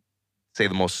talk, say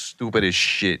the most stupidest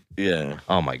shit. Yeah.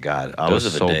 Oh, my God. I Those was are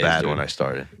the so days, bad dude. when I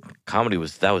started. Comedy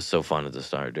was so fun at the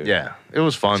start, dude. Yeah. It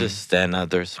was fun. Just standing out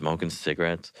there smoking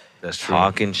cigarettes, That's true.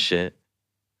 talking shit.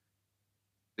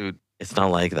 Dude. It's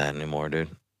not like that anymore, dude.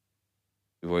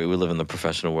 We live in the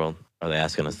professional world. Are they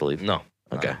asking us to leave? No.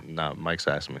 Okay. No, Mike's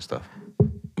asking me stuff.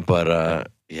 But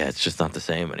yeah, it's just not the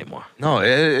same anymore. No,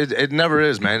 it never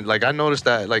is, man. Like, I noticed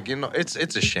that, like, you know, it's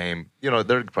a shame. You know,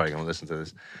 they're probably going to listen to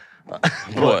this. But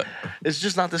What? it's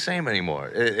just not the same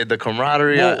anymore. The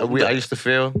camaraderie Well, I used to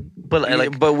feel. But,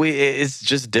 like, but it's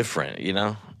just different, you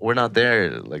know? we're not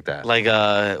there like that. Like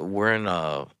we're in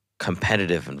a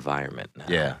competitive environment now.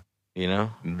 Yeah. You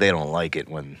know? They don't like it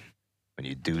when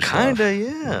you do stuff. Kinda,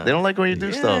 yeah. They don't like when you do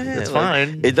Yeah, stuff. yeah, It's like,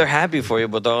 fine. They're happy for you,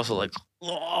 but they're also like,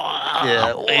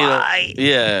 Yeah, why?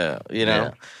 Yeah, you know.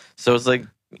 Yeah. So it's like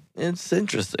it's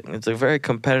interesting. It's a very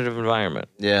competitive environment,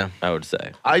 Yeah. I would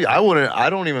say. I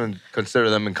don't even consider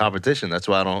them in competition. That's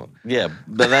why I don't. Yeah,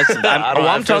 but that's I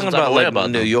I'm feel talking some type about of way like about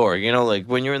New them. York. You know, like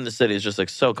when you're in the city, it's just like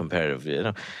so competitive. You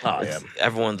know, Oh, It's-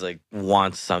 everyone's like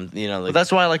wants something. You know, But like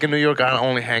that's why, like, in New York, I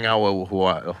only hang out with who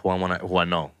I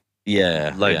know.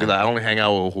 yeah, Like, yeah. I only hang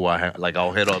out with who like,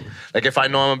 I'll hit up. Like, if I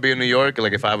know I'm gonna be in New York,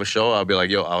 like, if I have a show, I'll be like,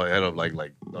 yo, I'll hit up, like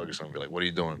Doug or something. Be like, what are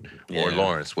you doing? Yeah. Or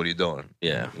Lawrence, what are you doing?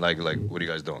 yeah, Like, what are you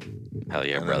guys doing? hell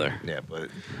yeah, And then- brother. Yeah, but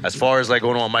as far as, like,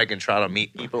 going on mic and try to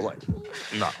meet people, like,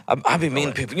 no. I be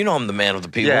meeting people. You know, I'm the man of the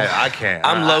people. Yeah, I can't.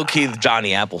 I'm I- low key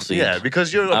Johnny Appleseed. Yeah,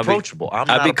 because you're I'll be- approachable. I'm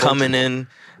I not be coming approachable.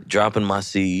 in, dropping my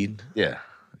seed, Yeah,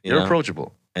 you you're know,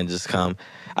 approachable. and just come.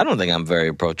 I don't think I'm very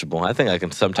approachable. I think I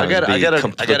can sometimes I be get the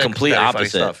complete very funny opposite.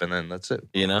 stuff, and then that's it.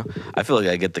 You know, I feel like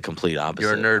I get the complete opposite.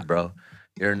 You're a nerd, bro.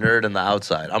 You're a nerd on the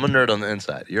outside. I'm a nerd on the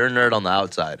inside. You're a nerd on the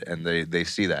outside, and they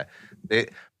see that.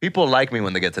 People like me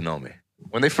when they get to know me.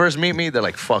 When they first meet me, they're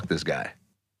like, "Fuck this guy,"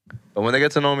 but when they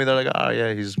get to know me, they're like, "Oh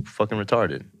yeah, he's fucking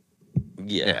retarded."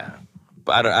 Yeah.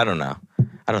 But I don't know.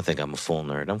 I don't think I'm a full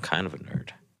nerd. I'm kind of a nerd.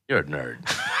 You're a nerd.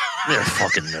 You're a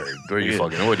fucking nerd. What are you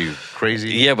fucking? What are you crazy?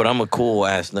 Yeah, but I'm a cool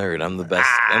ass nerd. I'm the best.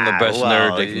 I'm the best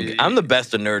well, nerd. I'm the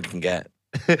best a nerd can get.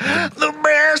 The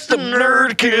best a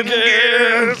nerd can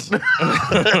get.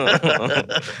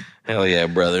 Hell yeah,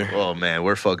 brother. Oh man,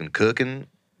 we're fucking cooking.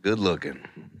 Good looking.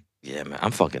 Yeah, man.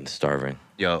 I'm fucking starving.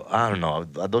 Yo, I don't know.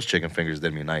 Those chicken fingers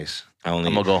did me nice. I I'm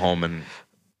gonna go home and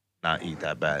not eat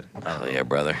that bad. Oh yeah,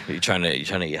 brother. You trying to eat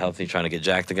healthy? Trying to get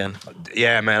jacked again?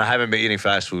 Yeah, man. I haven't been eating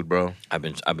fast food, bro. I've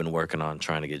been working on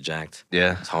trying to get jacked.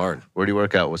 Yeah. It's hard. Where do you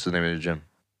work out? What's the name of your gym?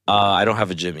 I don't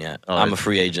have a gym yet. Oh, I'm a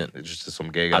free agent. It's just some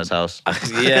gay guy's house.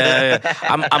 Yeah.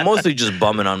 I'm mostly just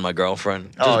bumming on my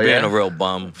girlfriend. Just being yeah? a real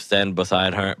bum, standing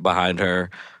behind her,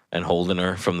 and holding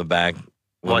her from the back.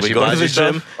 When Why, we she go to buys the you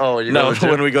stuff? gym. Oh, you No, go to the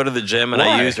gym? when we go to the gym and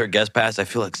Why? I use her guest pass, I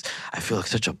feel like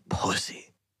such a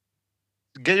pussy.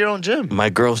 Get your own gym. My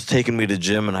girl's taking me to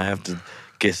gym and I have to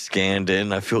get scanned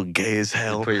in. I feel gay as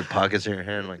hell. Put your pockets in your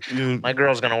hand, like. My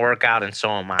girl's gonna work out, and so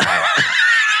am I.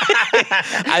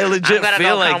 I legit I'm gonna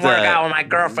feel go like come work that. out with my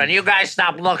girlfriend. You guys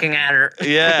stop looking at her.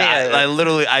 Yeah, I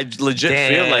legit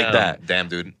feel like Damn. that. Damn,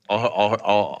 dude.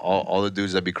 All the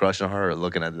dudes that be crushing on her are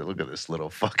looking at look at this little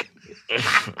fucking.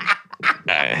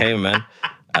 Hey man,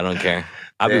 I don't care.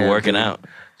 I'll be Damn, working dude. out.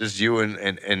 Just you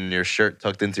and your shirt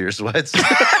tucked into your sweats.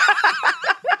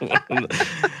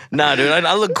 Nah, dude,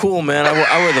 I look cool, man. I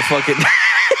wear the fucking.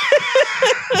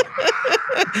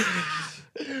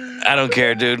 I don't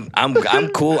care, dude. I'm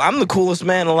cool. I'm the coolest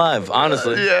man alive,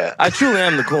 honestly. Yeah. I truly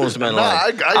am the coolest man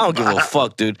alive. I don't give a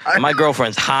fuck, dude. My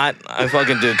girlfriend's hot. I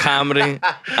fucking do comedy.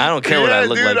 I don't care what I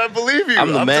look dude, like. I believe you.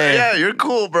 I'm the man. Yeah, you're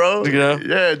cool, bro. You know?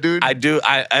 Yeah, dude.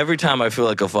 I every time I feel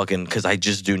like a fucking, because I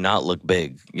just do not look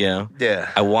big, you know? yeah.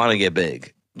 I want to get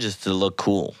big just to look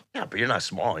cool. Yeah, but you're not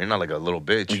small. You're not like a little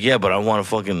bitch. Yeah, but I want to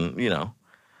fucking,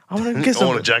 I want to get I some.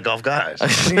 want to jack off guys.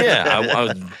 Yeah, I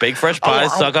was bake fresh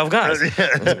pies, suck off guys.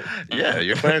 Yeah,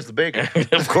 your parents the baker.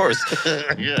 Of course.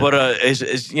 Yeah. But it's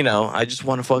I just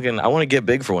want to I want to get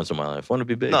big for once in my life. I want to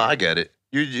be big. No, I get it.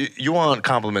 You want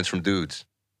compliments from dudes.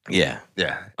 Yeah.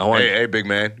 Yeah. I want- hey, big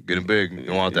man, getting big.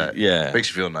 You want that? Yeah. Makes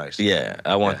you feel nice. Yeah,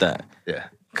 I want that. Yeah.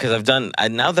 Because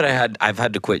now that I've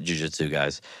had to quit jujitsu,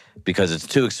 guys, because it's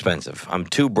too expensive. I'm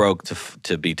too broke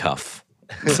to be tough.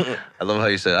 I love how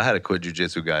you said I had to quit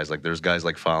jujitsu, guys. Like there's guys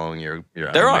like following your There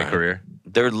anime are. career.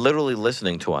 They're literally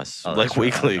listening to us Oh, like that's right.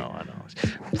 weekly. I know.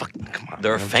 Fucking come on.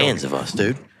 They're man, I'm fans joking. of us,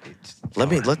 dude. Let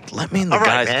me in the All right,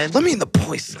 guys. man. Let me in the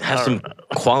boys have All some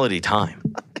quality time.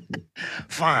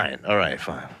 Fine. All right.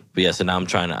 Fine. But yeah, so now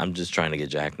I'm just trying to get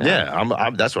jacked now. Yeah.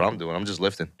 I'm. That's what I'm doing. I'm just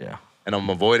lifting. Yeah. And I'm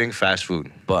avoiding fast food.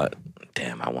 But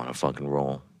damn, I want to fucking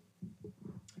roll.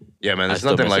 Yeah, man. I There's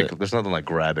still nothing miss like it. there's nothing like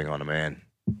grabbing on a man.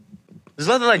 There's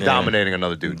nothing like Yeah. dominating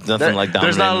another dude. Nothing like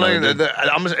There's not dominating like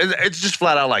another it's just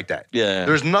flat out like that. Yeah.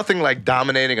 There's nothing like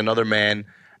dominating another man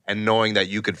and knowing that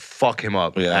you could fuck him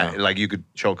up. Yeah. Like you could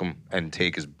choke him and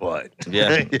take his butt.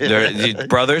 Yeah.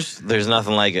 Brothers, there's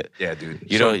nothing like it. Yeah, dude.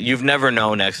 You've never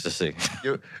known ecstasy.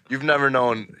 You've never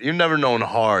known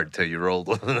hard till you rolled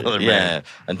with another man. Yeah.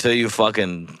 Until you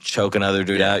fucking choke another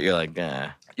dude Yeah. out, you're like, nah.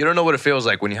 You don't know what it feels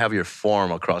like when you have your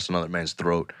forearm across another man's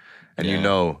throat and you Yeah.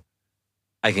 know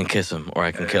I can kiss him or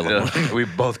I can kill him. we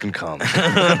both can come.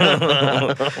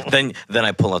 then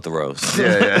I pull out the rose.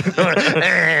 Yeah.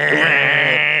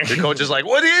 Your coach is like,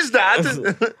 what is that?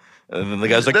 And then the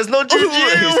guy's like, There's no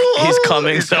jiu-jitsu. he's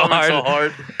coming so hard.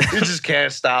 hard. You just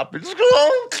can't stop. Just go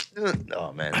on.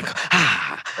 Oh man.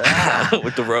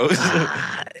 with the rose.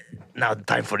 Now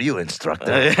time for you,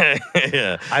 instructor.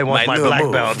 Yeah. I want my new black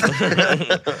move. belt.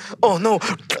 Oh no.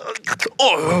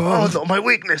 Oh no, my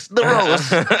weakness, the rose.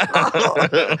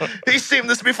 He's seen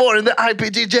this before in the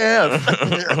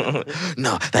IPGJF.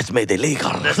 No, that's made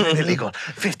illegal. That's been illegal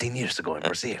 15 years ago in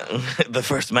Brazil. The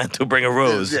first man to bring a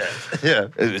rose. Yeah.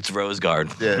 It's Rose Guard.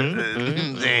 Yeah.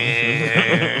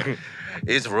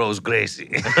 It's Rose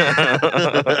Gracie.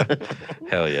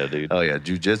 Hell yeah, dude. Oh yeah,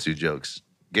 jujitsu jokes.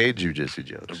 Gay jujitsu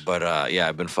jokes. But yeah,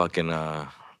 I've been fucking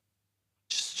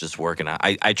just working out.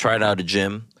 I tried out a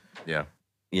gym. Yeah.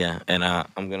 Yeah, and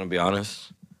I'm gonna be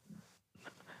honest.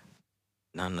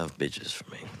 Not enough bitches for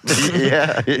me.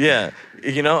 Yeah. Yeah,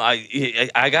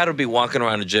 I gotta be walking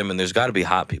around the gym, and there's gotta be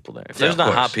hot people there. If Yeah, there's of not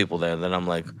course. hot people there, then I'm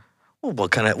like, well,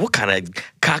 what kind of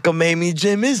cockamamie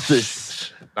gym is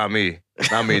this? Not me,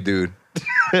 dude.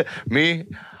 Me,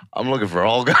 I'm looking for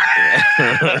all guys.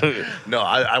 No,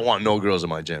 I want no girls in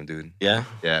my gym, dude. Yeah.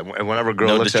 Yeah, and whenever a girl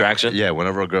No looks distraction?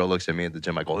 whenever a girl looks at me at the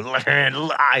gym, I go,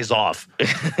 eyes off.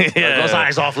 Yeah. Those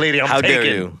eyes off, lady. I'm How taking.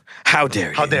 dare you? How dare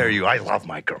you? How dare you? I love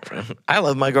my girlfriend. I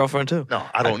love my girlfriend too. No,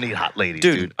 I don't need hot ladies,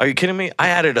 Dude, dude. are you kidding me? I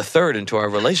added a third into our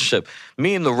relationship.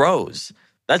 Me and the Rose.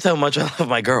 That's how much I love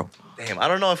my girl. Damn, I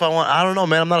don't know if I want. I don't know,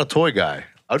 man. I'm not a toy guy.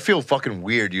 I'd feel fucking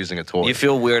weird using a toy. You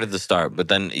feel weird at the start, but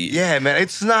then Yeah, man,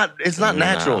 it's not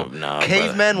natural. No,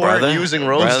 Cavemen brother, weren't using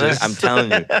roses.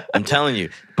 brother, I'm telling you.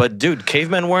 But dude,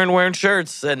 cavemen wearing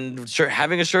shirts and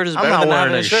having a shirt is I'm better not than wearing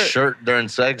having a a shirt. shirt during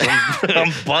sex.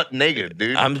 I'm butt naked,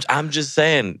 dude. I'm just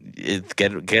saying,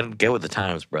 get with the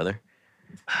times, brother.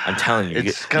 I'm telling you,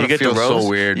 It's you gonna get feel the rose, so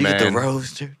weird, you get the man.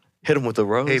 rose, dude. Hit him with the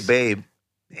rose. Hey, babe.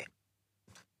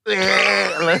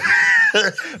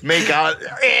 Make out.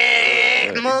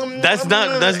 That's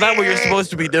not what you're supposed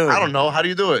to be doing. I don't know. How do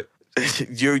you do it?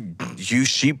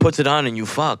 She puts it on and you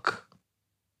fuck.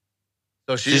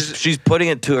 So She's putting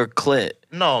it to her clit.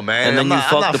 no, man. And then I'm you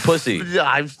fuck the pussy.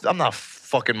 I'm not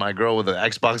fucking my girl with an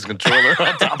Xbox controller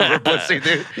on top of her pussy,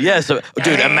 dude. Yeah, so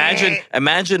dude,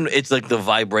 imagine it's like the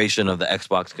vibration of the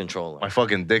Xbox controller. My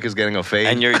fucking dick is getting a fade.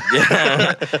 And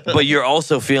but you're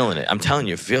also feeling it. I'm telling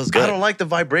you, it feels good. I don't like the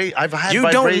vibrate. I've had You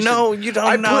vibration.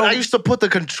 don't know. I used to put the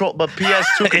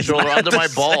PS2 controller not under the my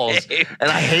balls, same. and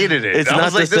I hated it. It's I not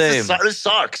was like, the this same. this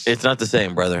sucks. It's not the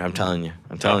same, brother. I'm telling you.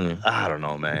 I don't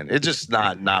know, man. It's just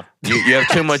not. You have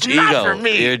too much It's ego. not for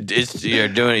me. You're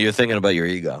doing it. You're thinking about your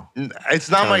ego. It's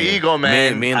not my Telling you. ego,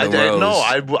 man. Me and the Rose. No,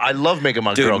 I love making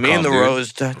my Dude, girl me and the come,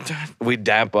 dude. Rose, we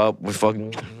dap up. We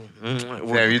fucking.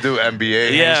 Yeah, you do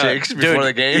NBA handshakes before dude,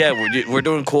 the game. Yeah, we're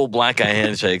doing cool black guy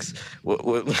handshakes.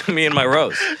 Me and my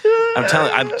Rose. I'm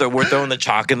telling. We're throwing the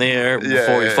chalk in the air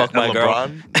before we fuck my girl.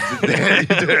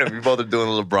 LeBron. You both are doing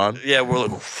a LeBron. Yeah, we're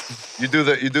like. You do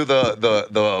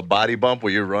the body bump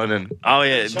where you're running. Oh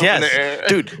yeah, Jump in the air. yes,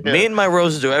 dude. Me and my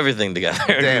Rose do everything together.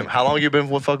 Damn, how long you been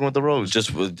fucking with the Rose?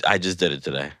 I just did it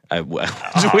today. Oh,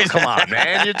 come on,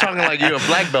 man. You're talking like you're a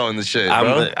black belt in the shit,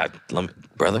 bro.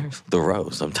 Brother, the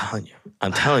Rose. I'm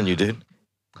telling you, dude.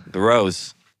 The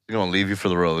Rose. You're gonna leave you for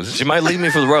the Rose. She might leave me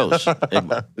for the Rose.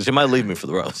 She might leave me for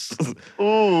the Rose.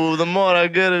 Ooh, the more I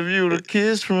get of you, the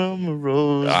kiss from a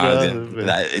rose.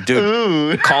 Dude,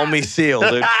 Ooh. call me Seal,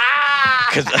 dude.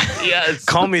 Cause Yes.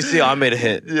 call me Seal. I made a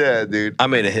hit. Yeah, dude. I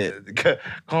made a hit.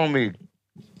 Call me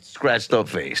scratched up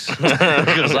face.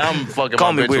 Because I'm fucking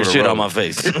Call my me bitch weird with a shit rose. on my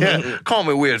face. Yeah. Call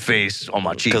me weird face on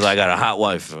my cheeks. Because I got a hot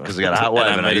wife. Because I got a hot wife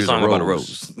and I made a use song a about a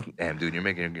rose. rose. Damn, dude, you're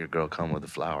making your girl come with a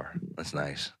flower. That's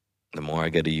nice. The more I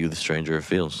get of you, the stranger it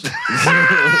feels.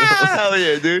 Hell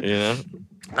yeah, dude. You know?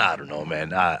 I don't know,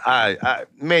 man. I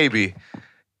maybe.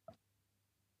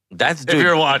 That's If dude.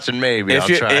 you're watching, maybe I'll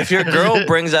try. If your girl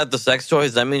brings out the sex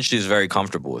toys, that means she's very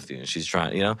comfortable with you, and she's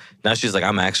trying. You know, now she's like,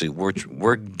 we're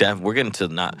getting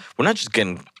to we're not just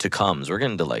getting to comes, we're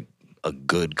getting to like a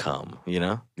good cum. You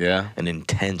know, Yeah, an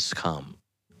intense cum.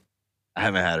 I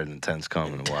haven't had an intense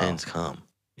cum in a while. Intense cum.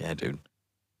 Yeah, dude.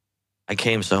 I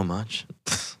came so much.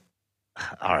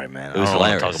 All right, man. It was I don't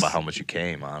want to hilarious. talk about how much you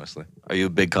came, honestly. Are you a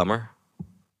big cummer?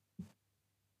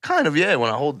 Kind of, yeah. When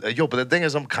I hold, but the thing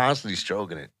is, I'm constantly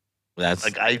stroking it. That's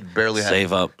Like I barely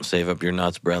save up your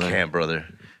nuts, brother. can't, brother.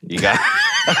 You got.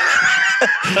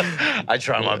 I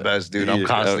try my best, dude. I'm Yeah,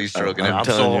 constantly stroking it. I'm I'm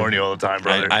so telling you. horny all the time,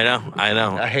 brother. I know.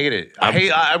 I hate it.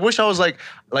 I wish I was like,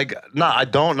 nah, I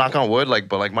don't. Knock on wood,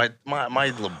 but my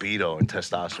libido and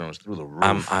testosterone is through the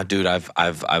roof. Dude, I've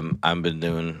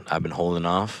been holding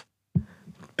off,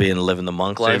 living the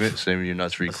monk life, Saving your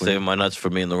nuts for you, saving my nuts for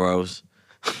me and the Rose.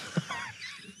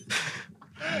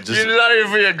 You're not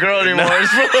even for your girl anymore. It's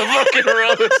for the fucking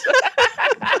Rose.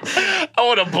 I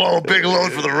want to blow a big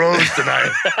load for the Rose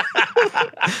tonight.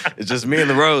 It's just me and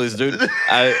the Rose, dude.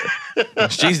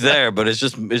 She's there, but it's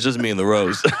just me and the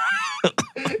Rose.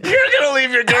 You're gonna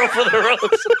leave your girl for the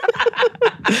Rose.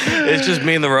 It's just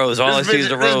me and the Rose. All I see is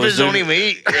the Rose. This bitch don't dude. even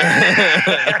eat.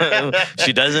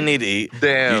 She doesn't need to eat.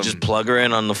 Damn. You just plug her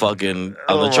in on the fucking on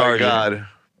Oh the charger, my God.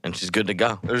 and she's good to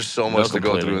go. There's so No much to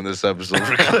go complaining. through in this episode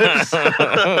for clips.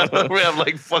 We have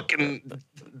like fucking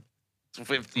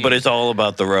 15. But it's all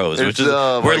about the Rose, which is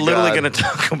oh my we're literally God. going to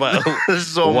talk about There's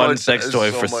so one much, sex there's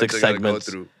toy so for much 6 I gotta go segments.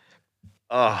 through.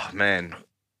 Oh man,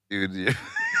 dude.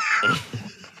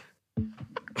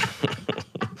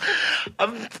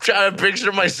 I'm trying to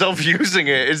picture myself using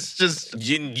it. It's just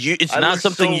It's I not look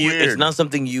something so you. weird. It's not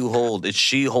something you hold. It's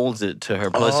she holds it to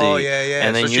her pussy. Oh, yeah, yeah.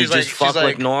 And then So you she's just like- fuck she's like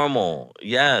like- normal.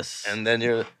 Yes. and then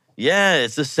you're yeah,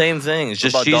 it's the same thing. It's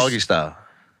what just about she's doggy style.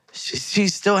 She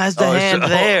still has the Oh, it's- hand oh,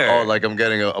 there. Oh, like I'm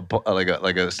getting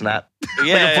a snap.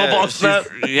 yeah, like a football she's- snap.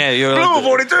 Yeah, you're Blue like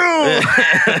 42.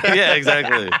 yeah,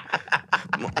 exactly.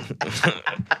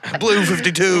 Blue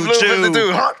 52, Blue chew.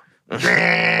 52. Hot.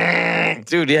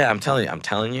 Dude, yeah, I'm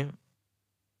telling you.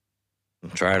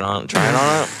 Try it on. Try it on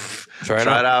out. Try it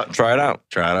Try it out. out. Try it out.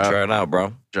 Try it out. Try it out,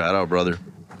 bro. Try it out, brother.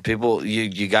 People,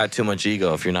 you got too much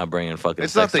ego if you're not bringing fucking.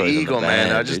 It's not sex the toys in ego, the man.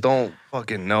 van, I just dude. don't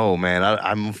fucking know, man.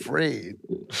 I'm afraid.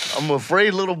 I'm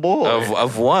afraid, little boy.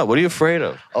 Of what? What are you afraid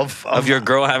of? Of your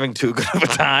girl having too good of a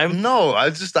time? No,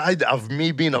 of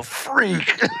me being a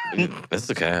freak. That's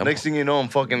okay. Next thing you know, I'm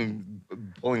fucking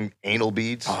pulling anal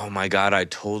beads. Oh my god, I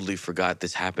totally forgot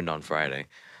this happened on Friday.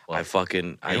 What? I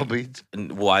Anal beads?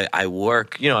 well, I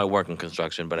work, I work in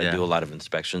construction, but I Yeah. do a lot of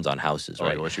inspections on houses,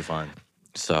 right? What you find?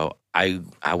 So I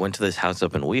went to this house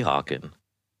up in Weehawken,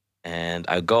 and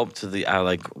I go up to the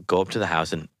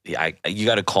house, and you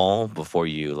got to call before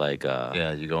you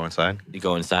Yeah, you go inside. you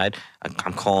go inside.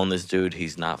 I'm calling this dude.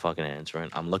 He's not fucking answering.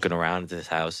 I'm looking around at this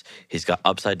house. He's got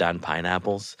upside down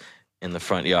pineapples in the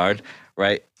front yard,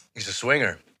 right? He's a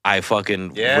swinger. I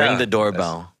fucking Yeah, ring the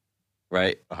doorbell,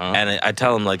 right? Uh-huh. And I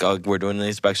tell him like, oh, we're doing the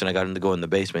inspection. I got him to go in the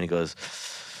basement. He goes,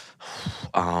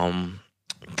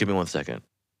 give me 1 second,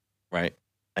 right?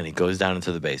 And he goes down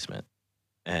into the basement,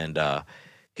 and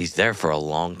he's there for a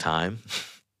long time.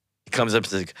 He comes up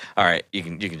to like, all right, you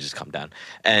can just come down.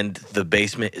 And the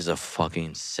basement is a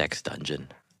fucking sex dungeon.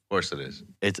 Of course it is.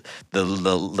 It's the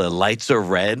lights are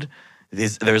red.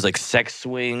 There's like sex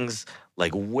swings,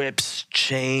 like whips,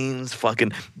 chains,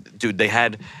 fucking dude. They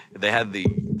had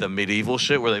the medieval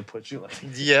shit where they put you like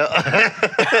Yeah.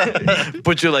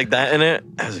 put you like that in it.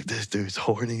 I was like, this dude's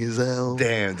horny as hell.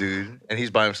 Damn, dude. And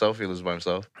he's by himself. He lives by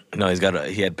himself. No,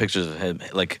 he had pictures of him.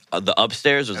 Like the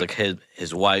upstairs was like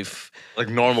his wife. Like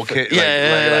normal kid.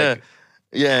 Yeah, Like,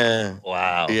 yeah,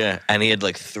 wow. yeah. And he had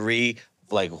like 3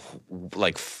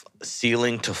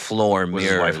 ceiling to floor Was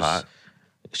mirrors. his wife hot?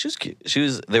 She was cute.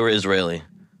 They were Israeli,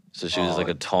 so she was like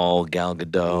a tall Gal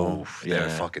Gadot. Oof, they're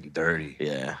fucking dirty.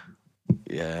 Yeah.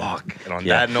 Yeah. Fuck. And on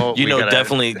Yeah. that note, you we know gotta-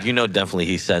 definitely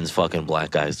he sends fucking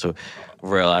black guys to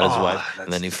rail out his Oh, wife,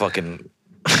 and then he fucking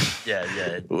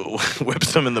Yeah.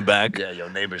 whips him in the back. Yeah, your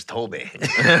neighbor's Toby.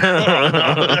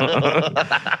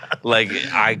 Like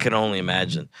I can only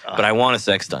imagine. But I want a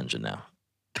sex dungeon now.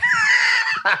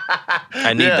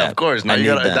 I need that. Of course. Now I you need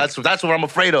gotta, that. that's what I'm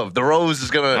afraid of. The Rose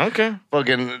is gonna Okay.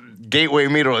 fucking gateway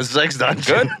me to a sex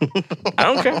dungeon. I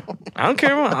don't care. I don't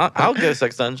care. I'll get a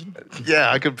sex dungeon.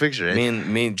 Yeah, I could picture it.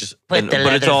 Me just. Put the but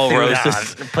it's leather all suit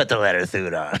roses. on. Put the leather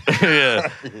suit on. Yeah.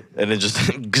 And it just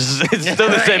it's still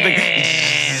the same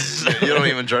thing. You don't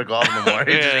even jerk off no more.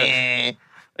 Yeah.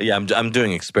 Yeah, I'm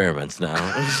doing experiments now.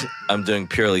 I'm doing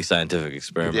purely scientific Yeah,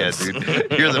 experiments.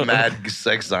 dude. You're the mad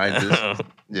sex scientist.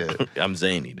 Yeah. I'm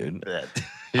zany, dude. Yeah.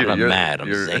 I'm not mad. I'm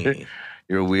you're- zany.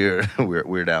 You're weird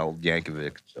Al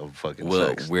Yankovic of fucking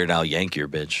sex. Weird Al Yank your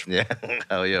bitch. Yeah.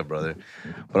 Hell yeah, brother.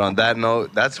 But on that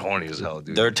note, that's horny as hell,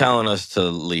 dude. They're telling us to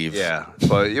leave. Yeah.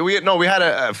 But we had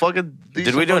a fucking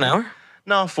Did we do an hour?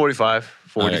 No, 45,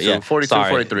 42, Yeah. 42, Sorry.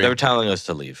 43. They were telling us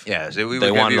to leave. Yeah, so we would They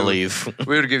give wanted you- to leave.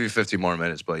 We would give you 50 more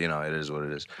minutes, but it is what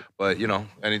it is. But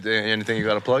anything you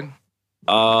got to plug?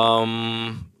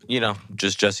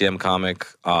 Just Jesse M Comic,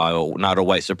 not a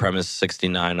white supremacist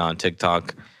 69 on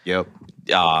TikTok. Yep.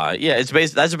 Yeah, that's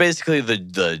basically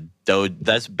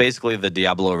that's basically the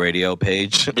Diablo Radio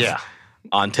page. Yeah.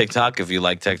 On TikTok, if you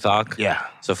like TikTok. Yeah.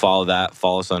 So follow that.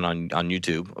 Follow us on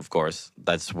YouTube, of course.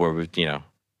 That's where the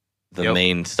Yep.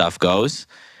 main stuff goes.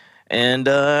 And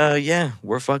yeah,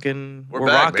 we're We're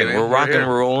back, rocking. baby. We're We're rocking. here.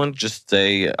 We're rolling. Just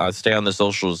stay on the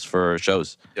socials for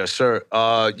shows. Yes, sir.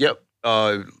 Yep.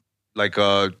 Like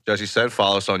Jesse said,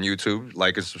 follow us on YouTube,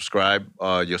 like and subscribe.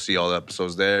 You'll see all the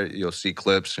episodes there. You'll see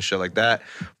clips and shit like that.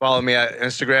 Follow me at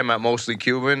Instagram at Mostly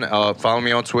Cuban. Follow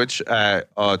me on Twitch at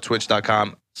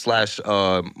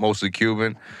twitch.com/Mostly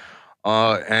Cuban.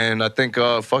 And I think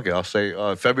fuck it, I'll say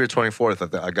February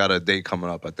 24th. I got a date coming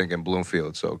up. I think in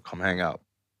Bloomfield. So come hang out.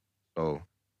 So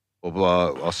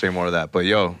I'll say more of that. But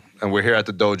and we're here at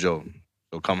the dojo.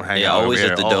 So come hang Yeah, out. always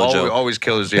over at here. the dojo. Always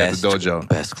killers here at the dojo.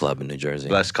 Best club in New Jersey.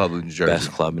 Best club in New Jersey. Best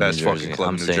club in Best New fucking Jersey. club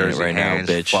I'm in New saying it Jersey. right now, Hands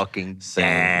bitch. Fucking Saying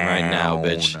it right now,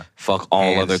 bitch. down. Fuck all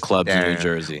Hands other clubs in New down.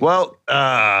 Jersey. Well,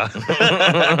 all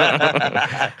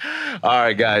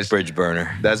right, guys. Bridge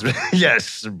burner. That's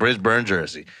yes, Bridgeburn,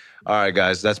 Jersey. All right,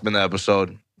 guys. That's been the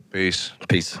episode. Peace.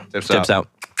 Peace. Tips Tips out. out.